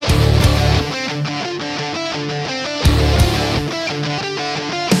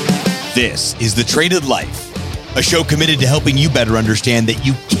This is The Traded Life, a show committed to helping you better understand that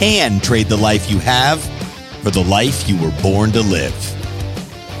you can trade the life you have for the life you were born to live.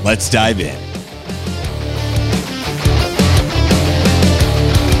 Let's dive in.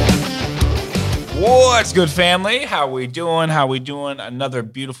 What's good, family? How we doing? Another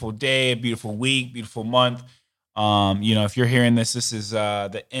beautiful day, a beautiful week, beautiful month. If you're hearing this is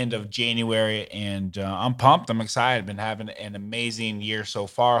the end of January, and I'm pumped. I'm excited. Been having an amazing year so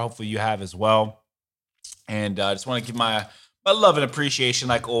far. Hopefully you have as well. And I just want to give my love and appreciation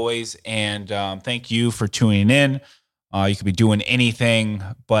like always. And thank you for tuning in. You could be doing anything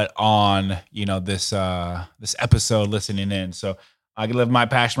but on, this episode listening in. So I can live my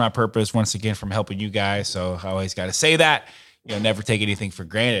passion, my purpose once again from helping you guys. So I always got to say that, never take anything for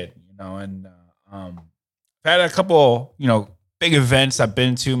granted, I've had a couple, big events I've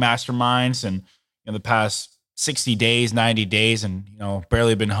been to, masterminds, and the past 60 days, 90 days, and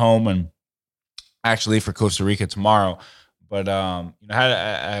barely been home, and actually for Costa Rica tomorrow. But had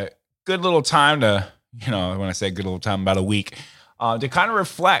a good little time to, when I say good little time, about a week, to kind of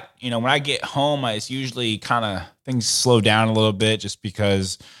reflect. When I get home, it's usually kind of things slow down a little bit just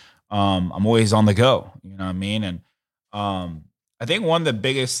because I'm always on the go. You know what I mean? And I think one of the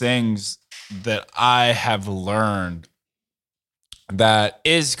biggest things that I have learned that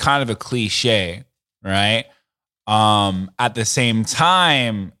is kind of a cliche, right? At the same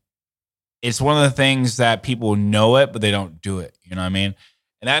time, it's one of the things that people know it, but they don't do it. You know what I mean?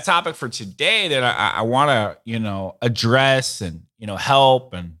 And that topic for today that I want to, address and,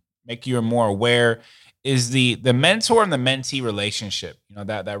 help and make you more aware is the mentor and the mentee relationship,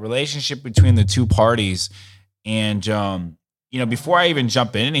 that relationship between the two parties. And, before I even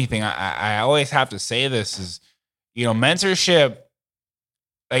jump in anything, I always have to say this is, mentorship,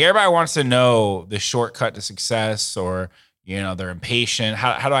 like everybody wants to know the shortcut to success, or, they're impatient.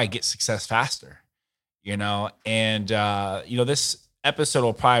 How do I get success faster? And, this episode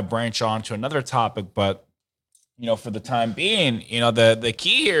will probably branch on to another topic, but, for the time being, the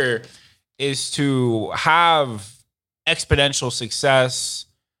key here is to have exponential success,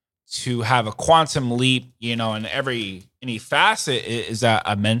 to have a quantum leap, in any facet is that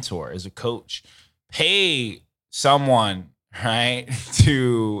a mentor, is a coach. Pay someone, right,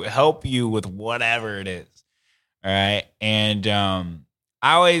 to help you with whatever it is. All right. And I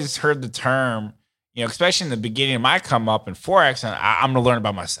always heard the term, especially in the beginning of my come up in Forex, and I'm going to learn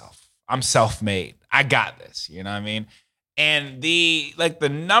about myself. I'm self-made. I got this. You know what I mean? And the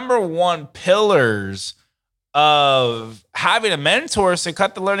number one pillars of having a mentor is to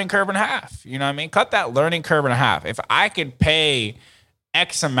cut the learning curve in half. You know what I mean? Cut that learning curve in half. If I could pay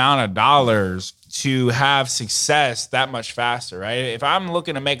X amount of dollars to have success that much faster, right? If I'm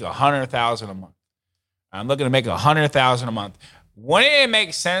looking to make $100,000 a month, wouldn't it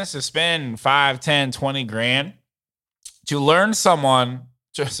make sense to spend 5, 10, 20 grand to learn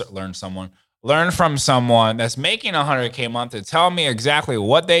from someone that's making $100K a month to tell me exactly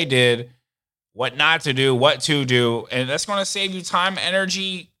what they did, what not to do, what to do. And that's going to save you time,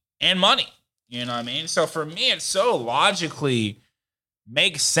 energy, and money. You know what I mean? So for me, it so logically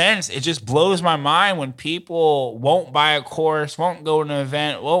makes sense. It just blows my mind when people won't buy a course, won't go to an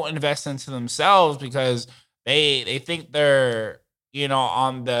event, won't invest into themselves because they think they're,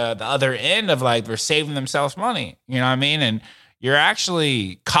 on the other end of they're saving themselves money. You know what I mean? And you're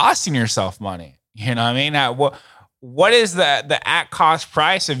actually costing yourself money. You know what I mean? What is the at cost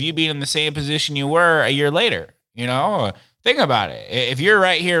price of you being in the same position you were a year later? Think about it. If you're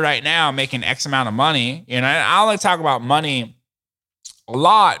right here, right now, making X amount of money, I only talk about money a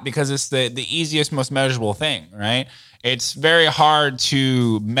lot because it's the easiest, most measurable thing, right? It's very hard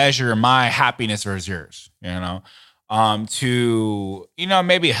to measure my happiness versus yours,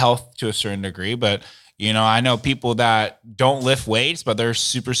 maybe health to a certain degree, but I know people that don't lift weights, but they're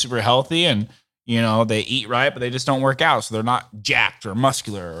super, super healthy, and they eat right, but they just don't work out. So they're not jacked or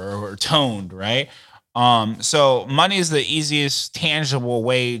muscular or toned, right? So money is the easiest tangible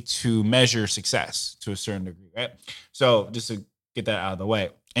way to measure success to a certain degree, right? So just to get that out of the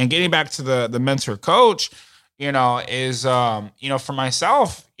way. And getting back to the mentor coach, is, for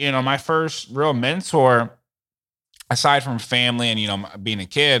myself, my first real mentor, aside from family and, being a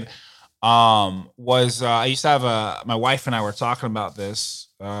kid, was I used to have my wife and I were talking about this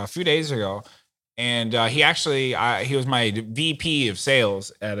a few days ago. And he was my VP of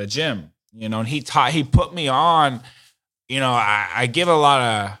sales at a gym, and he put me on, I give a lot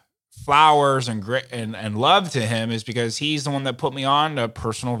of flowers and love to him is because he's the one that put me on to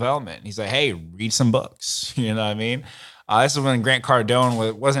personal development. He's like, hey, read some books. You know what I mean? This is when Grant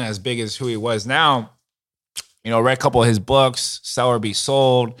Cardone wasn't as big as who he was now. Read a couple of his books, Sell or Be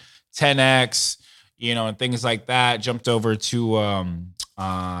Sold, 10X, and things like that. Jumped over to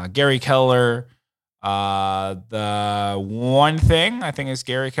Gary Keller. The One Thing, I think it's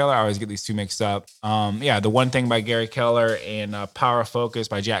Gary Keller. I always get these two mixed up. The One Thing by Gary Keller and Power of Focus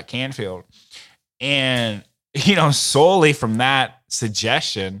by Jack Canfield. And, solely from that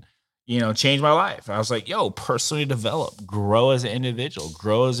suggestion, changed my life. I was like, personally develop, grow as an individual,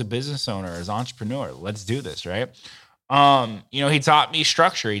 grow as a business owner, as an entrepreneur. Let's do this, right? He taught me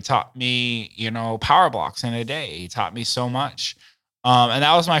structure. He taught me, power blocks in a day. He taught me so much. And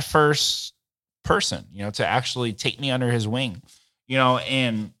that was my first person, to actually take me under his wing,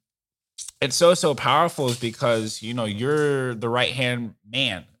 and it's so powerful is because, you're the right-hand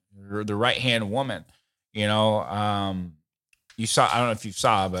man, you're the right-hand woman, you saw, I don't know if you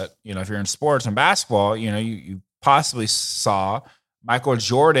saw, but, if you're in sports and basketball, you possibly saw Michael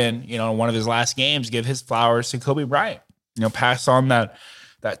Jordan, in one of his last games, give his flowers to Kobe Bryant, pass on that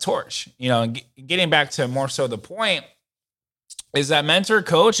torch, getting back to more so the point is that mentor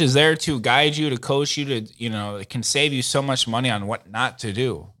coach is there to guide you, to coach you, to, it can save you so much money on what not to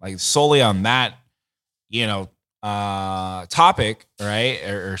do, like solely on that, topic, right?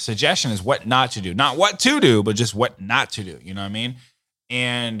 Or suggestion is what not to do, not what to do, but just what not to do. You know what I mean?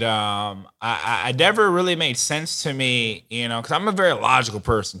 And I never really made sense to me, because I'm a very logical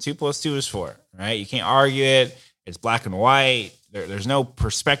person. 2 + 2 is 4, right? You can't argue it. It's black and white. There's no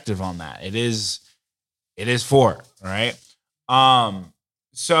perspective on that. It is 4, right?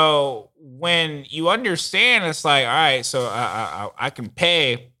 So when you understand, it's like, all right, so I can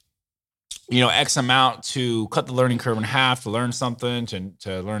pay, X amount to cut the learning curve in half, to learn something,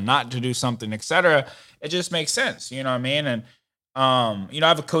 to learn not to do something, etc. It just makes sense. You know what I mean? And, I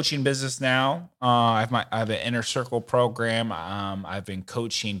have a coaching business now. I have an Inner Circle program. I've been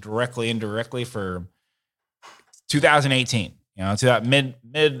coaching directly, indirectly for 2018, to that mid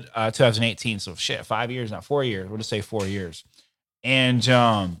 2018. So 5 years, not 4 years. We'll just say 4 years. And,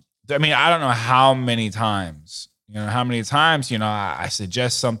 I don't know how many times, I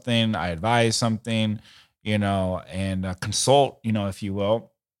suggest something, I advise something, and consult, if you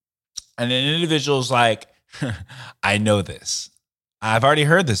will. And an individual's like, I know this. I've already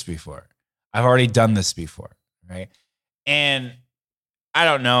heard this before. I've already done this before, right? And I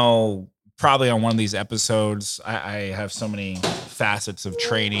don't know, probably on one of these episodes, I have so many facets of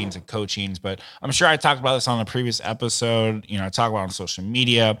trainings and coachings, but I'm sure I talked about this on a previous episode. I talk about it on social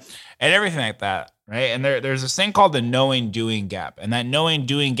media and everything like that, right? And there's this thing called the knowing-doing gap. And that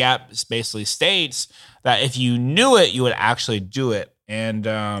knowing-doing gap basically states that if you knew it, you would actually do it. And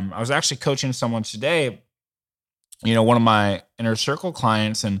I was actually coaching someone today, one of my Inner Circle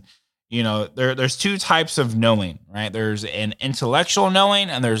clients, and there's 2 types of knowing, right? There's an intellectual knowing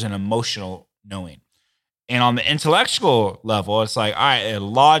and there's an emotional knowing. And on the intellectual level, it's like, all right, it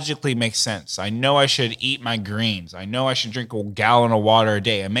logically makes sense. I know I should eat my greens. I know I should drink a gallon of water a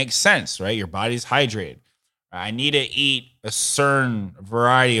day. It makes sense, right? Your body's hydrated. I need to eat a certain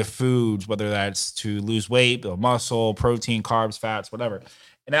variety of foods, whether that's to lose weight, build muscle, protein, carbs, fats, whatever.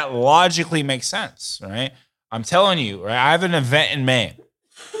 And that logically makes sense, right? I'm telling you, right? I have an event in May.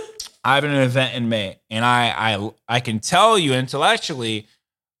 And I can tell you intellectually,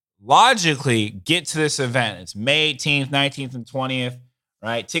 logically, get to this event. It's May 18th, 19th, and 20th,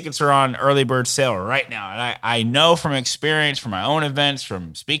 right? Tickets are on early bird sale right now. And I know from experience, from my own events,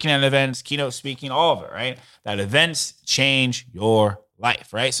 from speaking at events, keynote speaking, all of it, right? That events change your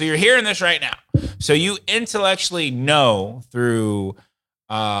life, right? So you're hearing this right now. So you intellectually know through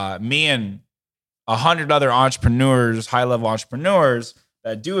me and 100 other entrepreneurs, high-level entrepreneurs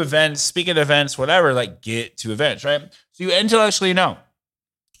that do events, speak at events, whatever, like get to events, right? So you intellectually know.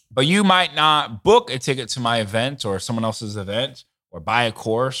 But you might not book a ticket to my event or someone else's event or buy a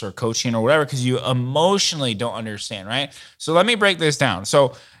course or coaching or whatever because you emotionally don't understand, right? So let me break this down.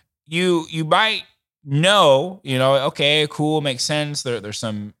 So you might know, okay, cool, makes sense. There's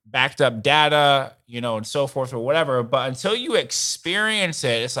some backed up data, and so forth or whatever. But until you experience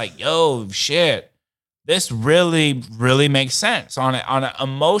it, it's like, yo, shit, this really, really makes sense on an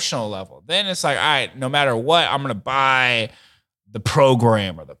emotional level. Then it's like, all right, no matter what, I'm going to buy the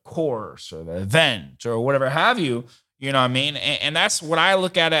program or the course or the event or whatever have you, you know what I mean? And that's what I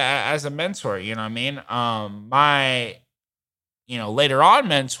look at it as a mentor, you know what I mean? My, later on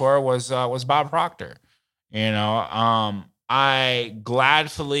mentor was Bob Proctor. I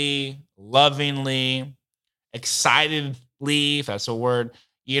gladfully, lovingly, excitedly, if that's a word,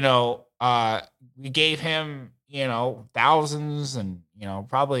 we gave him, thousands and,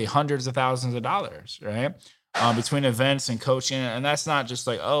 probably hundreds of thousands of dollars, right? Between events and coaching. And that's not just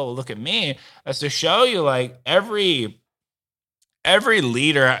like, oh, look at me. That's to show you like every every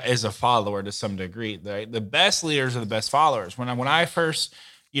leader is a follower to some degree. The best leaders are the best followers. When I first,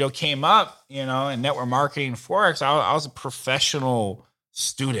 came up, in network marketing Forex, I was a professional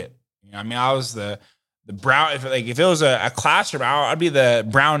student. I was the brown. If it was a classroom, I'd be the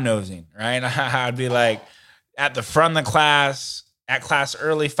brown nosing, right? I'd be like at the front of the class, at class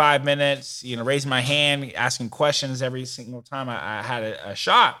early, 5 minutes, raising my hand, asking questions every single time I had a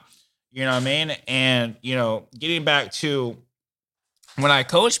shot. You know what I mean? And, getting back to when I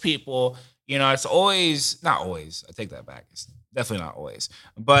coach people, it's always, not always, I take that back. It's definitely not always.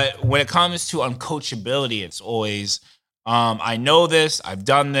 But when it comes to uncoachability, it's always, I know this, I've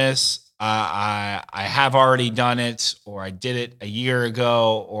done this, I have already done it, or I did it a year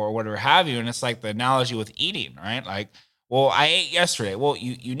ago, or whatever have you. And it's like the analogy with eating, right? Like, well, I ate yesterday. Well,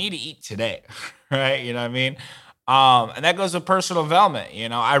 you need to eat today, right? You know what I mean? And that goes with personal development.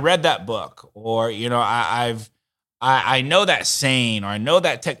 I read that book, or I know that saying, or I know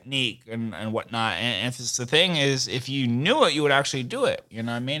that technique and whatnot. And if it's the thing is, if you knew it, you would actually do it. You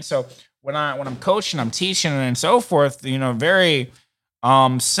know what I mean? So when I'm coaching, I'm teaching, and so forth. Very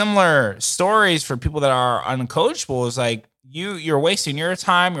similar stories for people that are uncoachable is like you're wasting your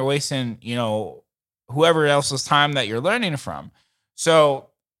time, you're wasting whoever else's time that you're learning from.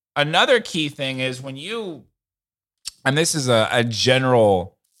 So another key thing is when you, and this is a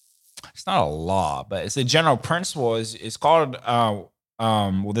general, it's not a law, but it's a general principle, is called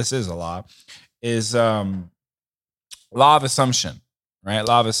well, this is a law, is law of assumption, right?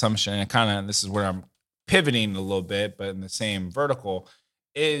 Law of assumption. And kind of, this is where I'm pivoting a little bit, but in the same vertical,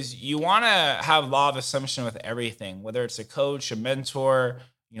 is you want to have law of assumption with everything, whether it's a coach, a mentor,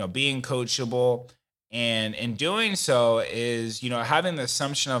 being coachable. And in doing so is, having the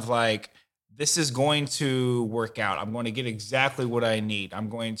assumption of like, this is going to work out. I'm going to get exactly what I need. I'm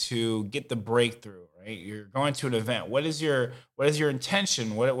going to get the breakthrough, right? You're going to an event. What is your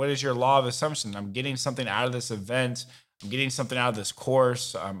intention? What is your law of assumption? I'm getting something out of this event. I'm getting something out of this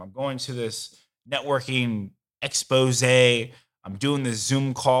course. I'm going to this networking expose. I'm doing this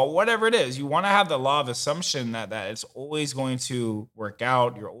Zoom call, whatever it is. You want to have the law of assumption that it's always going to work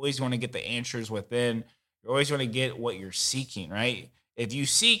out. You're always going to get the answers within. You're always going to get what you're seeking, right? If you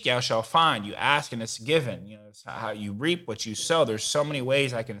seek, thou shalt find. You ask, and it's given. It's how you reap what you sow. There's so many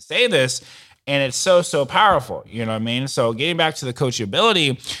ways I can say this, and it's so powerful. You know what I mean? So getting back to the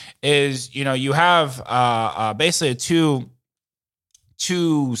coachability is, you have basically a two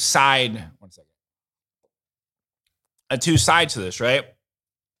side to this, right?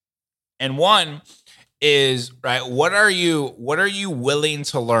 And one is, right, what are you willing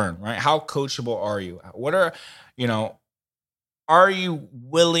to learn, right? How coachable are you? Are you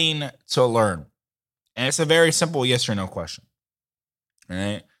willing to learn? And it's a very simple yes or no question,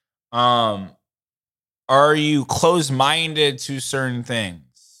 right? Are you closed-minded to certain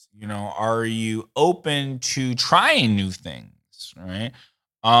things? Are you open to trying new things, right?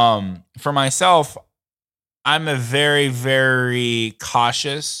 For myself, I'm a very, very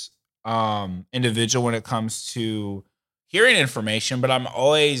cautious individual when it comes to hearing information, but I'm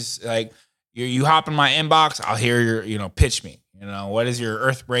always like, you hop in my inbox, I'll hear your, pitch me. What is your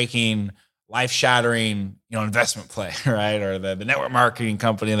earth-breaking, life-shattering, investment play, right? Or the network marketing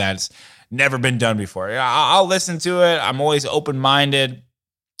company that's never been done before. I'll listen to it. I'm always open-minded.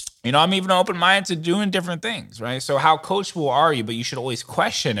 I'm even open-minded to doing different things, right? So how coachable are you? But you should always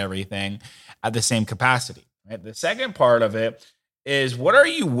question everything at the same capacity, right? The second part of it is, what are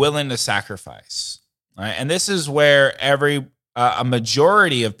you willing to sacrifice, right? And this is where a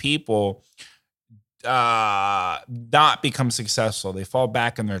majority of people not become successful. They fall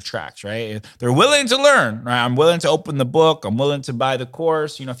back in their tracks, right? They're willing to learn, right? I'm willing to open the book. I'm willing to buy the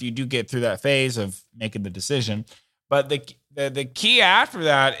course, if you do get through that phase of making the decision. But the key after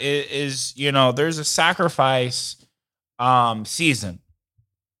that is there's a sacrifice season,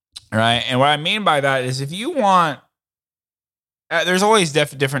 right? And what I mean by that is, if you want, there's always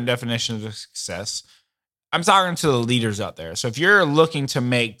different definitions of success. I'm talking to the leaders out there. So if you're looking to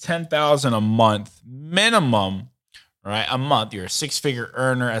make $10,000 a month minimum, right? A month, you're a six-figure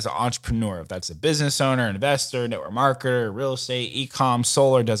earner as an entrepreneur. If that's a business owner, investor, network marketer, real estate, e-com,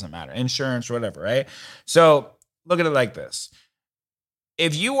 solar, doesn't matter, insurance, whatever, right? So look at it like this.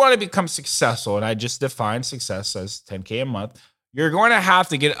 If you want to become successful, and I just defined success as 10K a month, you're going to have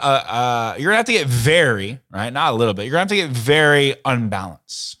to get very, right? Not a little bit. You're going to have to get very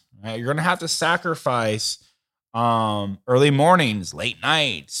unbalanced. Right? You're going to have to sacrifice early mornings, late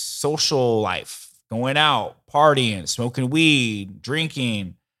nights, social life, going out, partying, smoking weed,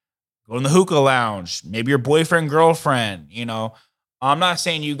 drinking, going to the hookah lounge, maybe your boyfriend, girlfriend. I'm not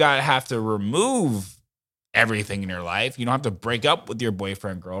saying you have to remove everything in your life. You don't have to break up with your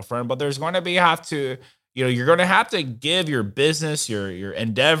boyfriend, girlfriend, but there's going to be have to, you're going to have to give your business, your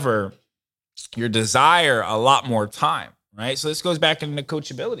endeavor, your desire a lot more time, right? So this goes back into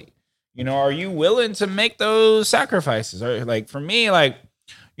coachability. Are you willing to make those sacrifices? Or like for me, like,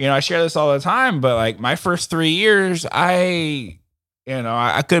 I share this all the time, but like my first 3 years, I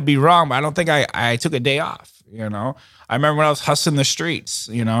could be wrong, but I don't think I took a day off. I remember when I was hustling the streets,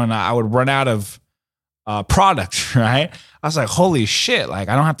 and I would run out of product, right? I was like, holy shit, like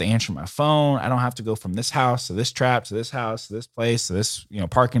I don't have to answer my phone. I don't have to go from this house to this trap to this house to this place to this,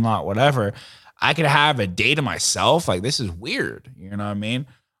 parking lot, whatever. I could have a day to myself. Like this is weird. You know what I mean?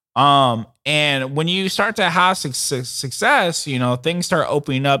 And when you start to have success, things start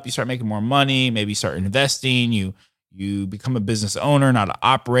opening up. You start making more money. Maybe you start investing. You become a business owner, not an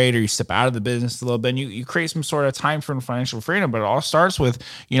operator. You step out of the business a little bit. And you create some sort of time for financial freedom. But it all starts with,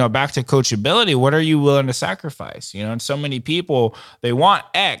 back to coachability. What are you willing to sacrifice? And so many people, they want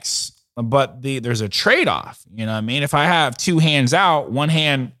X, but there's a trade-off. You know what I mean? If I have two hands out, one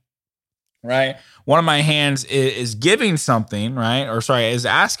hand, right? One of my hands is giving something, right? Or sorry, is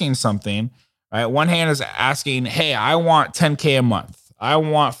asking something, right? One hand is asking, hey, I want 10K a month. I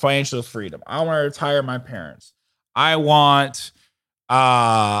want financial freedom. I want to retire my parents. I want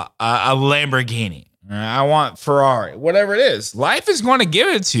a Lamborghini. I want Ferrari, whatever it is. Life is going to give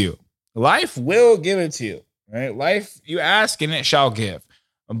it to you. Life will give it to you, right? Life, you ask and it shall give.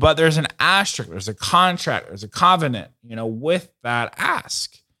 But there's an asterisk, there's a contract, there's a covenant, with that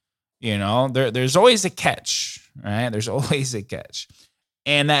ask. There's always a catch, right? There's always a catch.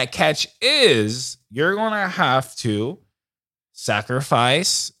 And that catch is you're going to have to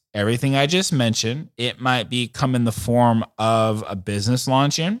sacrifice everything I just mentioned. It might come in the form of a business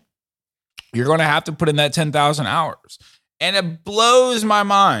launching. You're going to have to put in that 10,000 hours. And it blows my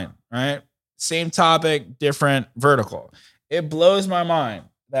mind, right? Same topic, different vertical. It blows my mind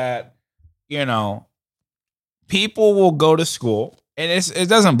that, people will go to school. And it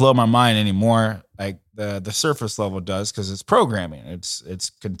doesn't blow my mind anymore, like the surface level does, because it's programming.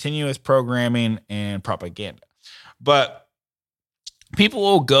 It's continuous programming and propaganda. But people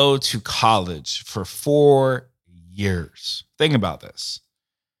will go to college for 4 years. Think about this.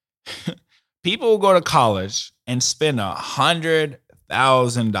 People will go to college and spend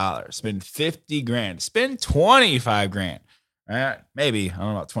 $100,000, spend 50 grand, spend 25 grand. Right? Maybe, I don't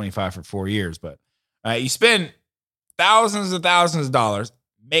know about 25 for 4 years, but you spend thousands and thousands of dollars,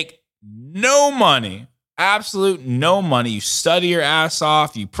 make no money, absolute no money. You study your ass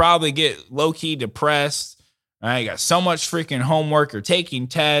off. You probably get low-key depressed. Right? You got so much freaking homework. You're taking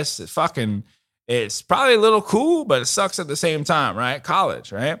tests. It's probably a little cool, but it sucks at the same time, right?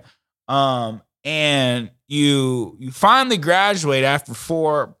 College, right? And you finally graduate after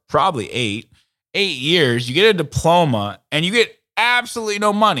 4, probably 8 years. You get a diploma and you get absolutely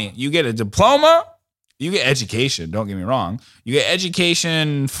no money. You get a diploma. You get education, don't get me wrong. You get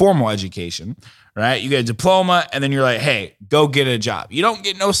education, formal education, right? You get a diploma, and then you're like, hey, go get a job. You don't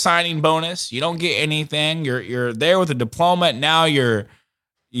get no signing bonus. You don't get anything. You're there with a diploma. Now you're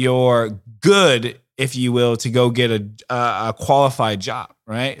good, if you will, to go get a qualified job,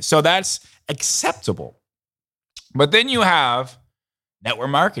 right? So that's acceptable. But then you have network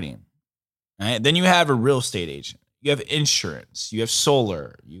marketing, right? Then you have a real estate agent. You have insurance. You have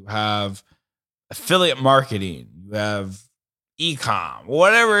solar. You have affiliate marketing, you have e-com,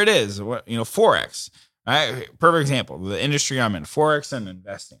 whatever it is, Forex, right? Perfect example, the industry I'm in, Forex and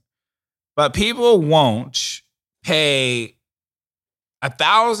investing. But people won't pay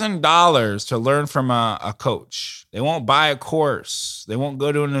 $1,000 to learn from a coach. They won't buy a course. They won't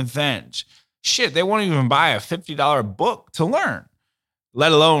go to an event. Shit, they won't even buy a $50 book to learn,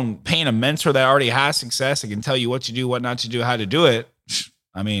 let alone paying a mentor that already has success and can tell you what to do, what not to do, how to do it.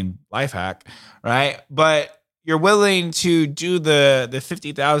 I mean, life hack, right? But you're willing to do the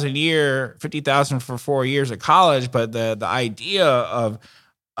 $50,000 for 4 years of college, but the idea of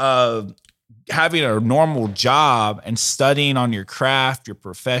having a normal job and studying on your craft, your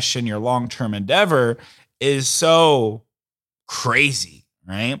profession, your long-term endeavor is so crazy,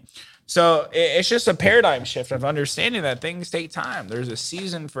 right? So it's just a paradigm shift of understanding that things take time. There's a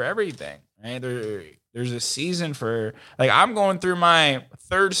season for everything, right? There's a season for, like, I'm going through my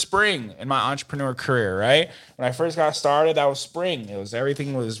 3rd spring in my entrepreneur career, right? When I first got started, that was spring.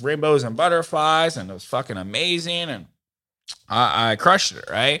 Everything was rainbows and butterflies, and it was fucking amazing. And I crushed it,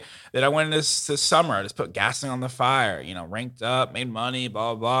 right? Then I went into summer. I just put gasoline on the fire, ranked up, made money,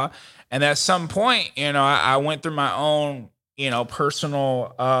 blah, blah, blah. And at some point, I went through my own,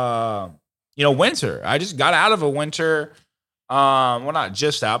 personal, winter. I just got out of a winter Well, not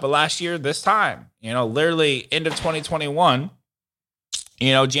just out, but last year, this time, literally end of 2021,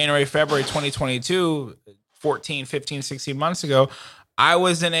 January, February 2022, 14, 15, 16 months ago, I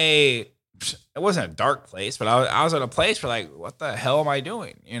was it wasn't a dark place, but I was at a place where like, what the hell am I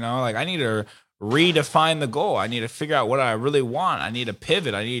doing? Like I need to redefine the goal. I need to figure out what I really want. I need to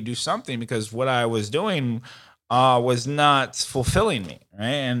pivot. I need to do something because what I was doing was not fulfilling me, right?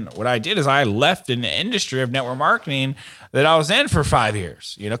 And what I did is I left in the industry of network marketing that I was in for 5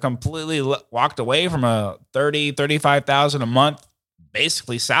 years, completely walked away from a $35,000 a month,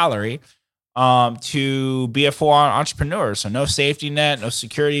 basically salary, to be a full-on entrepreneur. So no safety net, no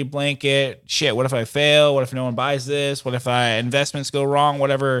security blanket. Shit, what if I fail? What if no one buys this? What if investments go wrong?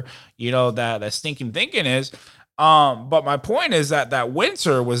 Whatever, that stinking thinking is. But my point is that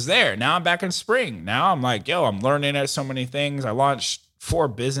winter was there. Now I'm back in spring. Now I'm like, I'm learning at so many things. I launched 3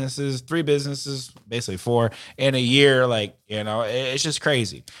 businesses, basically 4 in a year. Like, it's just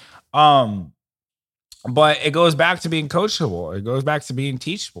crazy. But it goes back to being coachable. It goes back to being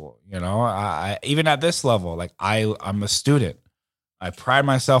teachable. I even at this level, like I'm a student. I pride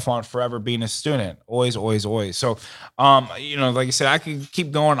myself on forever being a student. Always, always, always. So, like I said, I could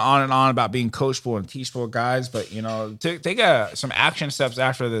keep going on and on about being coachable and teachable, guys. But, to take some action steps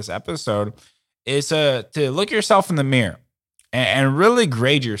after this episode is to look yourself in the mirror and really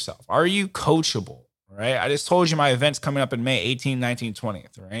grade yourself. Are you coachable? Right? I just told you my event's coming up in May 18th, 19th,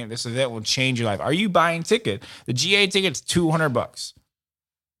 20th, right? This event will change your life. Are you buying ticket? The GA ticket's $200.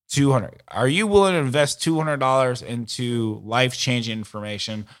 $200. Are you willing to invest $200 into life-changing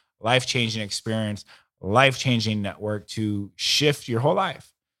information, life-changing experience, life-changing network to shift your whole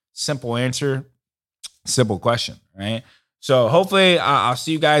life? Simple answer, simple question, right? So hopefully I'll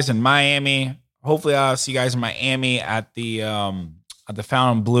see you guys in Miami. Hopefully I'll see you guys in Miami at the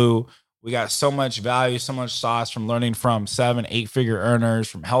Fontainebleau. We got so much value, so much sauce from learning from 7, 8-figure earners,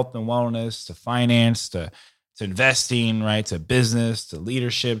 from health and wellness to finance to investing, right? To business, to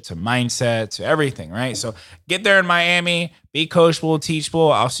leadership, to mindset, to everything, right? So get there in Miami, be coachable,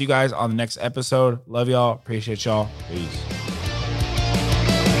 teachable. I'll see you guys on the next episode. Love y'all. Appreciate y'all. Peace.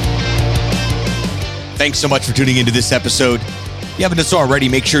 Thanks so much for tuning into this episode. If you haven't done so already,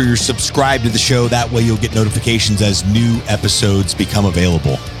 make sure you're subscribed to the show. That way you'll get notifications as new episodes become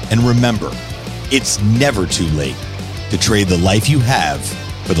available. And remember, it's never too late to trade the life you have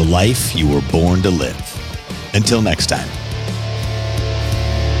for the life you were born to live. Until next time.